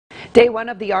Day one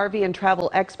of the RV and Travel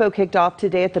Expo kicked off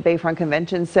today at the Bayfront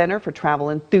Convention Center for travel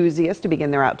enthusiasts to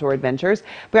begin their outdoor adventures.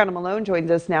 Briaunna Malone joins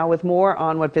us now with more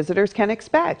on what visitors can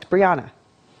expect. Briaunna.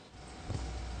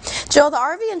 Jill, the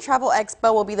RV and Travel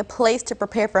Expo will be the place to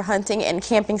prepare for hunting and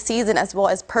camping season, as well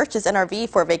as purchase an RV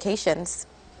for vacations.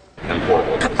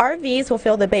 RVs will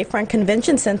fill the Bayfront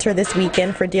Convention Center this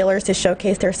weekend for dealers to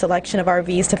showcase their selection of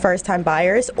RVs to first-time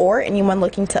buyers or anyone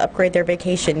looking to upgrade their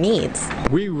vacation needs.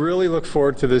 We really look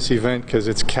forward to this event because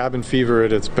it's cabin fever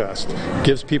at its best. It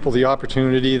gives people the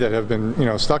opportunity that have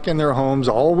been, stuck in their homes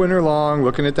all winter long,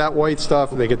 looking at that white stuff.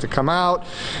 They get to come out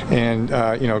and,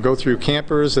 go through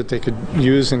campers that they could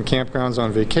use in campgrounds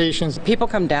on vacations. People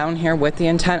come down here with the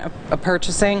intent of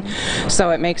purchasing,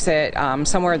 so it makes it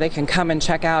somewhere they can come and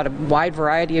check out a wide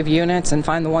variety of units and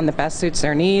find the one that best suits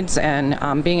their needs,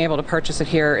 and being able to purchase it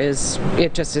here is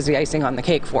the icing on the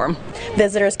cake for them.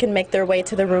 Visitors can make their way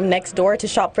to the room next door to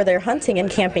shop for their hunting and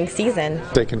camping season.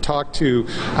 They can talk to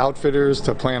outfitters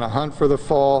to plan a hunt for the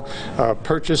fall,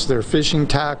 purchase their fishing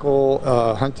tackle,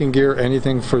 hunting gear,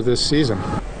 anything for this season.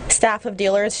 Staff of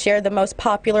dealers share the most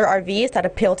popular RVs that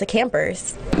appeal to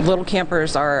campers. Little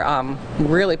campers are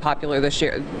really popular this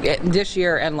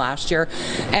year and last year,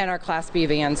 and our Class B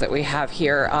vans that we have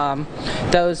here,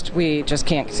 those we just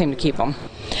can't seem to keep them.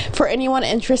 For anyone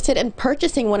interested in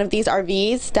purchasing one of these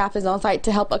RVs, staff is on site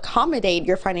to help accommodate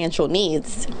your financial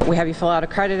needs. We have you fill out a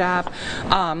credit app.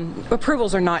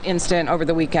 Approvals are not instant over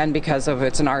the weekend because of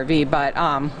it's an RV, but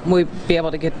we'll be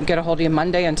able to get a hold of you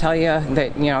Monday and tell you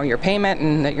that your payment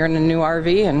and that you're in a new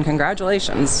RV, and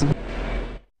congratulations.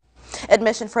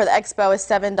 Admission for the expo is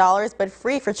 $7, but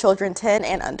free for children 10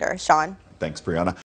 and under. Sean. Thanks, Brianna.